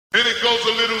it goes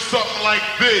a little something like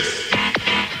this.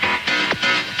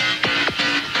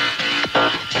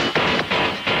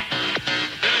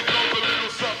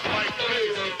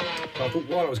 I thought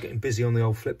while I was getting busy on the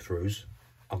old flip-throughs,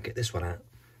 I'll get this one out.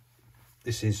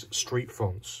 This is Street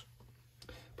Fonts,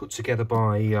 put together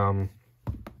by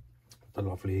the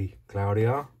lovely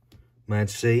Claudia,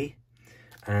 MadC,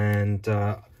 and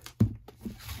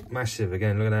massive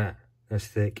again. Look at that, that's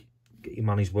thick. Get your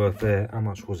money's worth there. How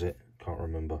much was it? Can't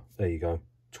remember. There you go,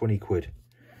 20 quid,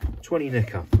 20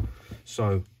 nicker.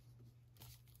 So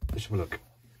let's have a look.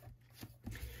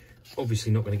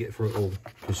 Obviously not going to get through it all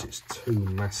because it's too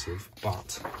massive,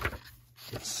 but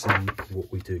let's see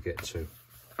what we do get to.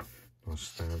 Nice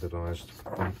standardised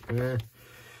font there.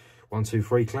 1, 2,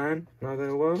 3 clan. No,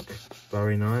 they'll work.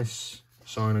 Very nice.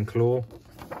 Sign and claw.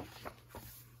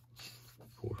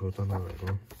 I've done that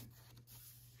one.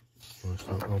 Nice.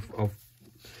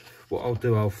 What I'll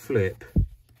do, I'll flip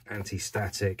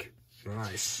anti-static.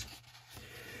 Nice.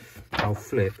 I'll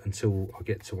flip until I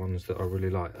get to ones that I really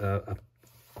like.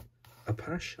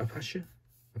 Apache? I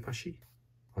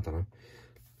don't know.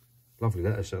 Lovely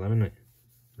letters though, isn't it?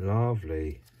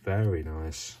 Lovely, very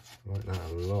nice. I like that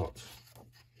a lot.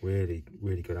 Really,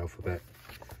 really good alphabet.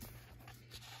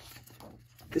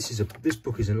 This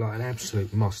book is like an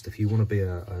absolute must if you want to be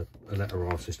a letter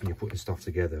artist and you're putting stuff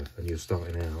together and you're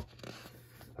starting out.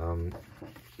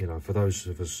 You know, for those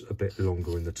of us a bit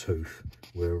longer in the tooth,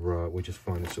 we just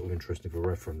find it sort of interesting for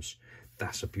reference.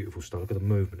 That's a beautiful style. Look at the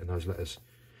movement in those letters.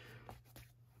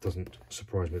 Doesn't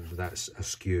surprise me that that's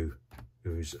askew,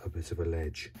 who's a bit of a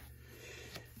ledge.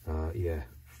 Yeah,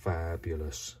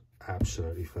 fabulous,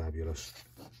 absolutely fabulous.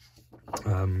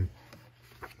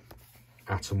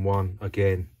 Atom 1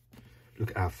 again. Look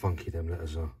at how funky them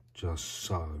letters are. Just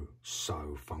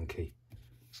so funky.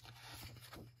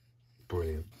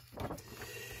 Brilliant.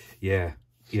 Yeah,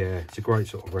 it's a great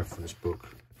sort of reference book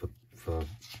for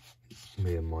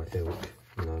me and my ilk,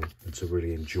 you know, and to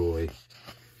really enjoy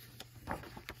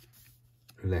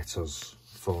letters,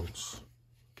 fonts,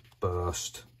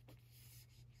 burst.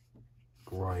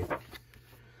 Great.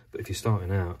 But if you're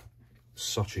starting out,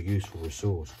 such a useful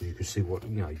resource. You can see what,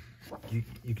 you know, you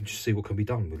can just see what can be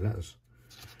done with letters,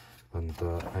 and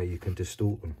how you can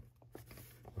distort them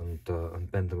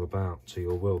and bend them about to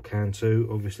your will. Cantu,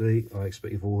 obviously, I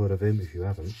expect you've all heard of him. If you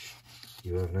haven't,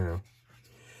 you have now.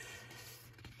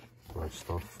 Great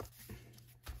stuff.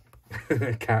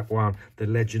 Cap 1, the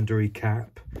legendary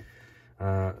Cap.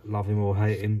 Love him or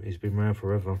hate him, he's been around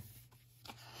forever.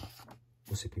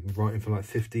 What's he been writing for, like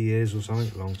 50 years or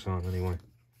something? Long time anyway.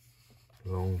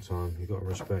 Long time. You've got to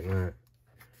respect that.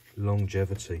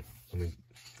 Longevity. I mean,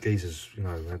 geezer's, you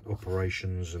know, had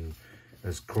operations and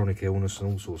has chronic illness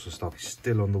and all sorts of stuff. He's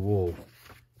still on the wall.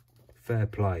 Fair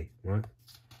play, right?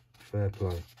 Fair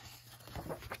play.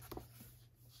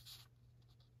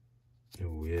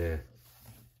 Oh yeah.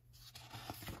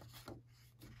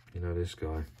 You know this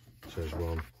guy. Says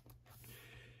Ron.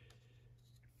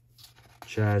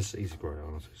 Chaz, he's a great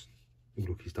artist. Oh,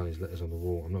 look, he's done his letters on the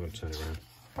wall. I'm not going to turn it around.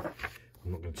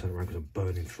 I'm not going to turn it around because I'm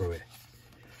burning through it.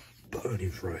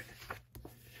 Burning through it.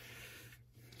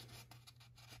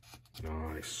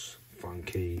 Nice.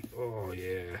 Funky. Oh,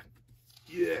 yeah.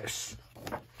 Yes.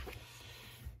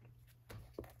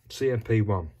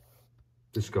 CMP1.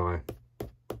 This guy.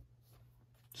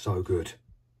 So good.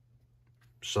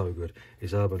 So good.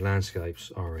 His urban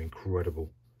landscapes are incredible.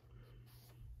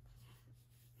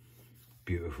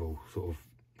 Beautiful sort of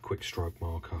quick stroke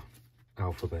marker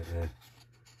alphabet there.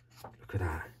 Look at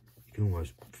that. You can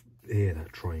almost hear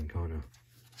that train, can't you?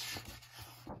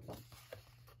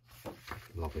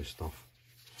 Love his stuff.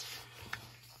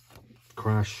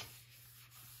 Crash.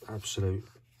 Absolute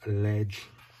ledge.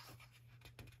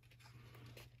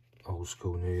 Old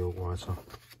school New York writer.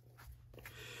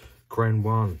 Kren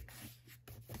 1.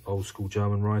 Old school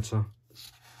German writer.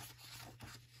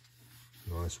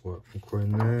 Nice work from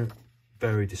Kren there.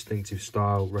 Very distinctive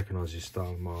style. Recognise his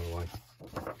style a mile away.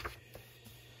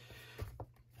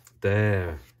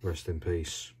 There. Rest in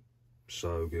peace.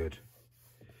 So good.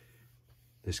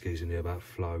 This geezer knew about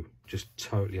flow. Just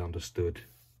totally understood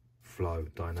flow,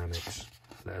 dynamics,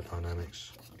 letter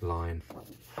dynamics, line.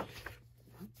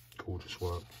 Gorgeous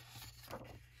work.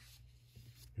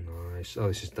 Nice. Oh,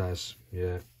 this is Daz.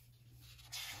 Yeah.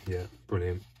 Yeah,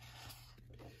 brilliant.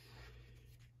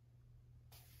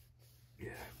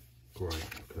 Yeah, great.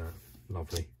 Look at that.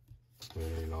 Lovely.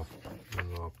 Really love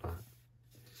that.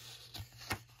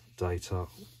 Data.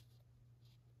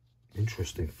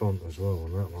 Interesting font as well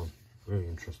on that one. Really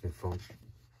interesting font.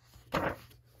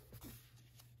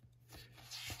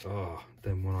 Oh,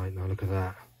 then 189. Look at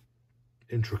that.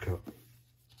 Intricate.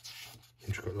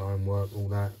 intricate line work, all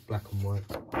that, black and white,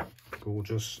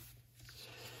 gorgeous.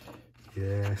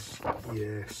 Yes,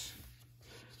 yes,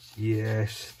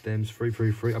 yes, them's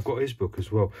 333. I've got his book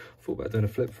as well. I thought about doing a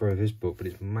flip through of his book, but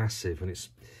it's massive and it's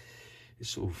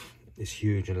sort of, it's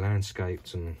huge and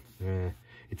landscaped, and yeah,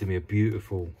 he did me a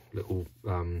beautiful little,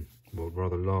 well,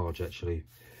 rather large actually,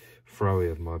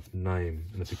 throwy of my name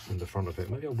in the front of it.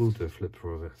 Maybe I will do a flip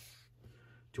through of it.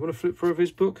 Do you want to flip through of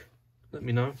his book? Let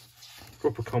me know.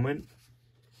 Drop a comment.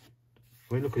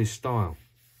 I mean, look at his style.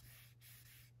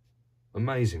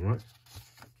 Amazing, right?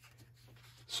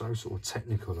 So sort of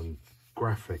technical and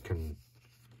graphic and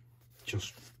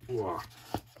just, wow,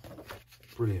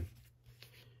 brilliant.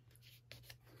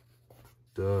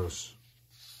 Does.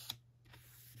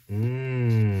 Oh,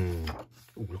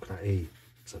 look at that E.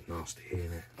 It's a nasty E,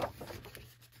 isn't it?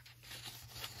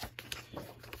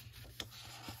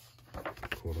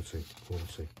 Quality,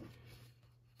 quality.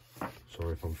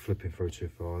 Sorry if I'm flipping through too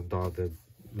far. The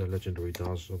legendary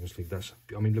does, obviously. That's,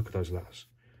 I mean, look at those letters.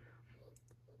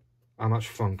 How much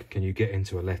funk can you get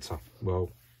into a letter?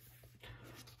 Well,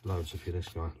 loads if you're this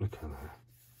guy. Look at that.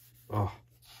 Oh,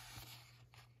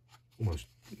 almost,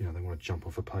 you know, they want to jump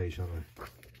off a page, don't they?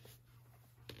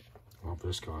 I love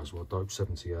this guy as well. Dope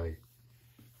 78.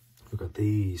 Look at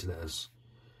these letters.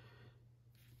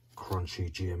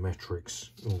 Crunchy geometrics.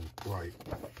 Oh, great.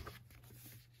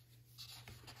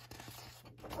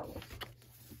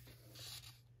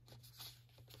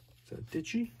 Is that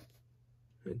digi? Is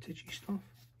that digi stuff?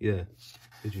 Yeah,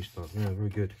 digi stuff. Yeah, very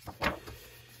good.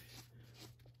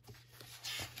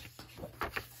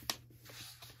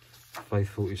 Faith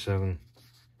 47.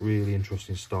 Really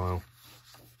interesting style.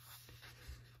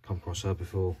 Come across her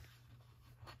before.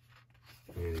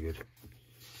 Really good.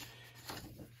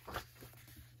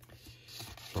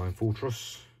 Flying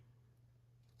Fortress.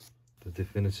 The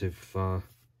definitive.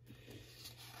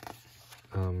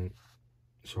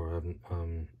 Sorry, I haven't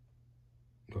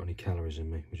got any calories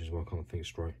in me, which is why I can't think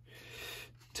straight.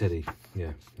 Teddy,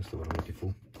 yeah, that's the one I'm looking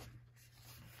for.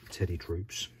 Teddy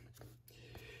Troops.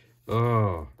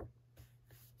 Oh,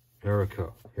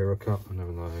 haircut. I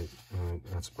never know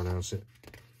how to pronounce it,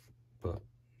 but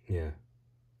yeah,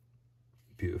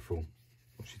 beautiful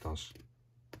what she does.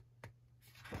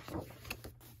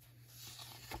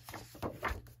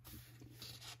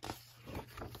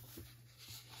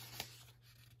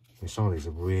 And some of these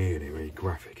are really, really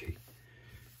graphic-y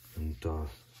and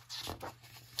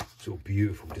sort of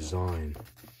beautiful design.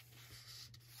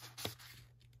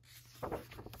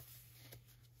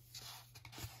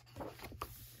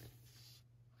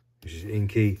 This is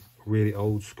inky, really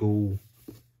old school.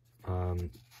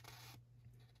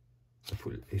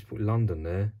 He's put London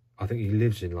there. I think he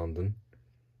lives in London,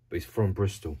 but he's from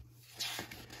Bristol.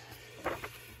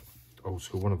 Old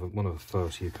school, one of the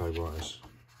first UK writers.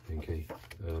 Inky,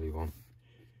 early one.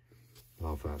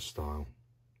 Love that style.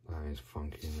 That is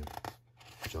funky, isn't it?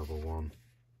 Juggle one.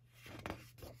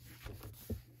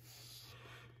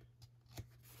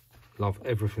 Love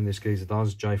everything this geezer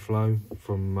does. J Flow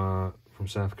from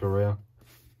South Korea.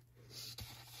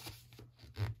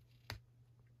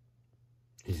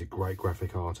 He's a great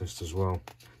graphic artist as well.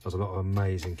 Does a lot of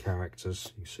amazing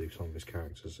characters. You can see some of his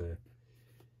characters there.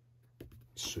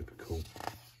 Super cool.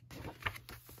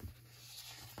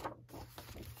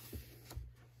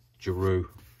 Giroux.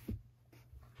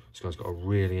 This guy's got a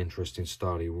really interesting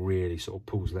style. He really sort of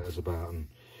pulls letters about and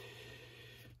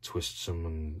twists them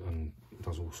and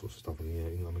does all sorts of stuff. And yeah,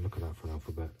 I mean, look at that for an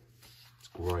alphabet. It's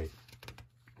great.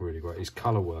 Really great. His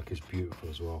colour work is beautiful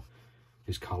as well.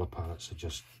 His colour palettes are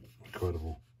just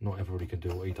incredible. Not everybody can do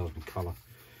what he does with colour.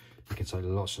 He can take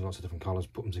lots and lots of different colours,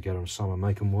 put them together in summer,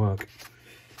 make them work.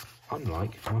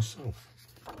 Unlike myself.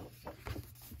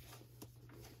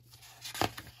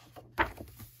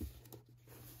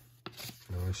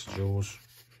 Nice jaws.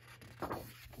 God,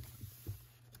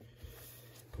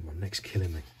 my neck's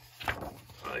killing me.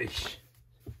 Nice.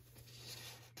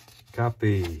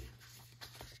 Capi.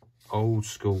 Old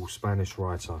school Spanish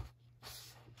writer.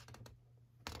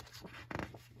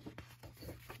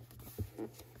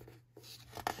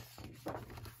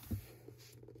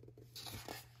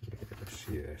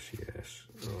 Yes.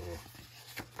 Oh.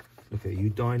 Look at you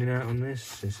dining out on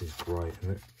this. This is great,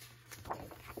 isn't it?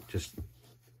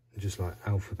 Just like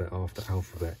alphabet after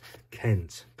alphabet.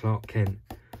 Kent, Clark Kent.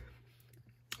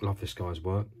 Love this guy's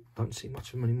work. Don't see much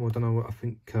of him anymore. I don't know what I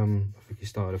think he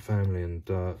started a family and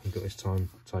got his time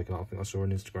taken up. I think I saw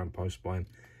an Instagram post by him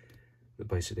that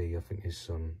basically I think is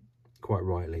quite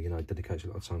rightly, you know, dedicates a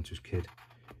lot of time to his kid.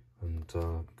 And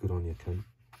good on you, Kent.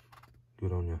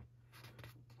 Good on you.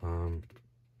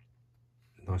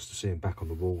 Nice to see him back on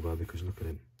the wall though, because look at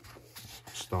him.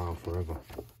 style forever.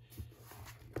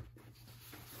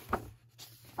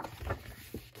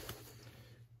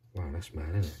 Wow, that's mad,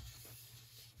 isn't it?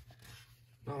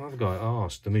 Oh, I've got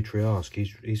Arsk, Dmitry Arsk.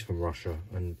 He's from Russia,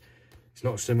 and it's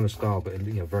not a similar style, but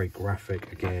you know, very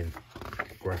graphic again.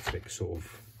 Graphic sort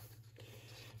of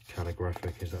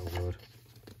calligraphic, is that a word?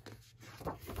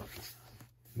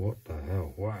 What the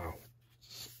hell? Wow.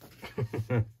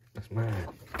 That's mad.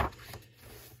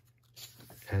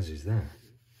 As is that.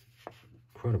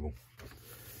 Incredible.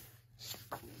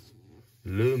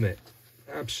 Lumit.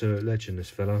 Absolute legend, this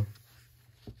fella.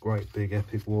 Great big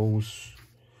epic walls.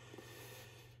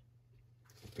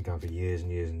 Been going for years and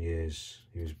years and years.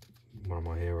 He was one of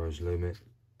my heroes, Lumit.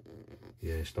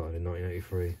 Yeah, started in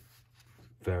 1983.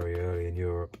 Very early in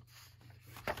Europe.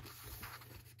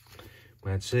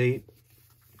 MadC.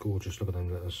 Gorgeous, look at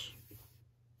them letters.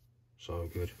 So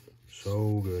good.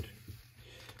 So good.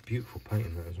 Beautiful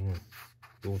painting that as well.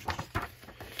 Gorgeous.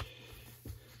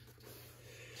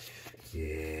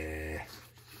 Yeah.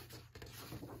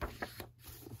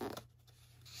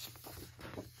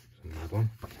 Another one.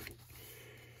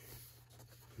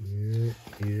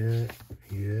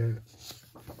 Yeah.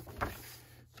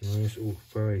 Nice, all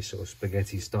very sort of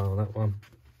spaghetti style, that one.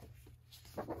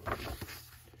 Look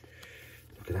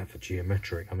at that for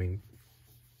geometric. I mean,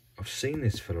 I've seen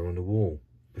this fella on the wall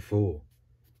before.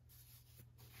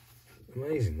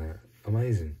 Amazing, that.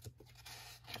 Amazing.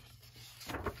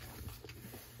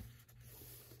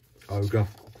 Ogre,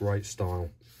 great style.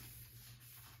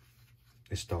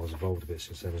 This style's evolved a bit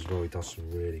since then as well. He does some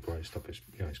really great stuff. It's,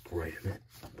 you know, it's great, isn't it?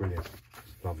 Brilliant.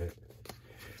 Love it.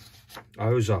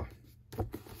 Oza.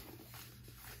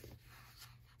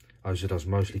 Oza does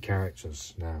mostly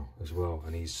characters now as well,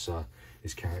 and his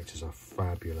characters are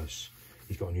fabulous.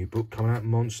 He's got a new book coming out,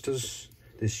 Monsters,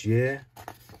 this year.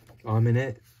 I'm in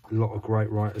it. A lot of great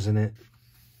writers in it.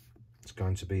 It's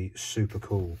going to be super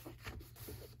cool.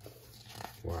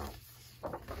 Wow.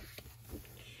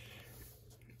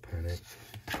 Panic.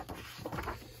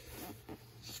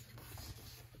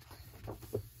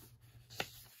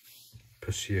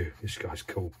 Pursue. This guy's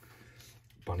cool.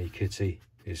 Bunny Kitty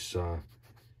is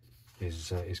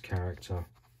his character.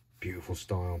 Beautiful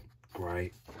style.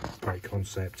 Great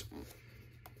concept.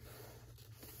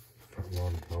 That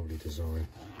one, lovely design.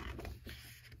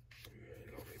 Really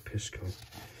lovely Pisco.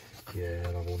 Yeah,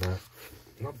 I love all that.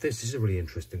 Love this. This is a really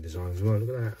interesting design as well.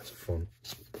 Look at that. That's fun.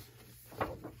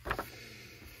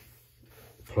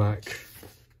 Plaque.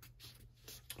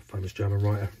 Famous German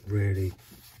writer. Really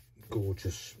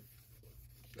gorgeous.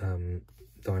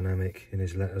 Dynamic in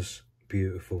his letters.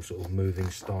 Beautiful sort of moving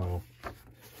style.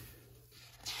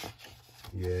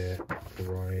 Yeah,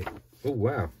 right. Oh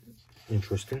wow,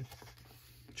 interesting.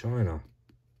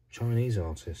 Chinese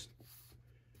artist.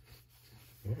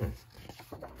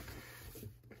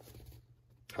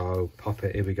 Oh,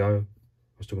 puppet. Here we go. I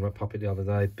was talking about puppet the other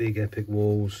day. Big epic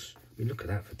walls. I mean, look at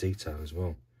that for detail as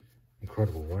well.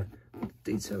 Incredible, right?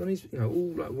 Detail on his, you know,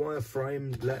 all like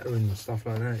wireframe lettering and stuff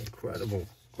like that. Incredible.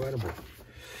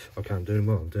 Okay, I'm doing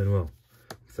well.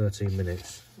 13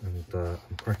 minutes, and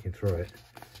I'm cracking through it.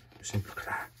 See, look at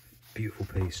that. Beautiful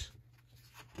piece.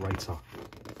 Rater.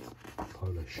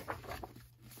 Polish.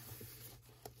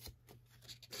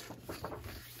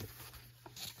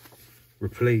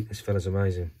 Replete. This fella's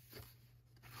amazing.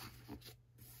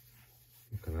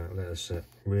 Look at that letter set.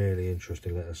 Really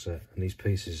interesting letter set. And these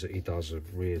pieces that he does are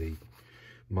really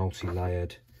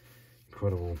multi-layered.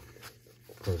 Incredible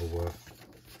work.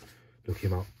 Look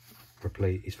him up.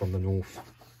 Replete. He's from the north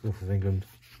of England.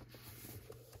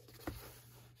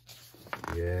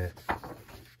 Yeah,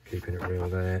 keeping it real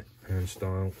there. Hand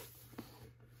style.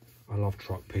 I love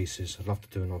truck pieces. I'd love to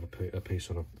do another piece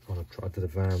on a truck. I did a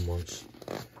van once.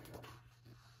 I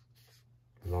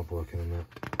love working on that.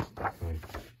 Okay.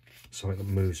 Something that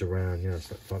moves around. You know,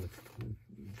 it's like the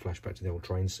flashback to the old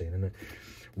train scene, isn't it?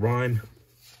 Rhyme.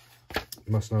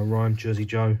 You must know Rhyme. Jersey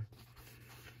Joe.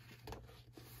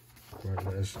 Right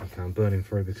letters. Okay, I'm burning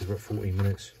through because we're at 14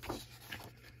 minutes.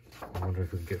 I wonder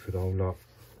if we can get through the whole lot.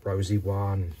 Rosie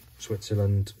 1,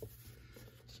 Switzerland.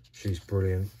 She's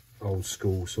brilliant. Old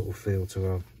school sort of feel to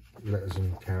her letters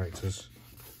and characters.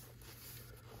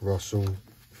 Russell,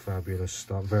 fabulous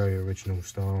stuff. Very original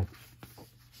style.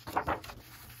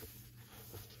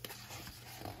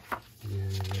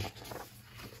 Yeah.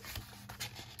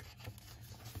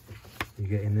 You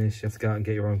getting this? You have to go out and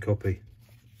get your own copy,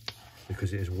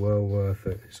 because it is well worth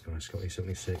it. This guy's Scotty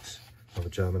 76, another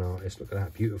German artist. Look at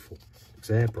that, beautiful. Looks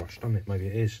airbrushed, doesn't it? Maybe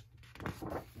it is.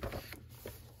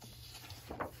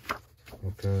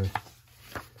 Okay,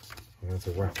 I'm going to have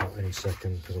to wrap up any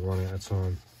second because I'm running out of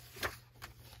time.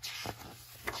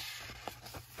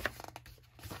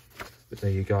 There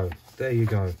you go. There you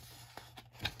go.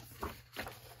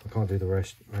 I can't do the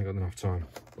rest. I ain't got enough time.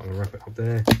 I'm going to wrap it up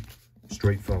there.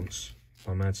 Street Fonts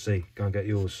by MadC. Go and get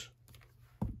yours.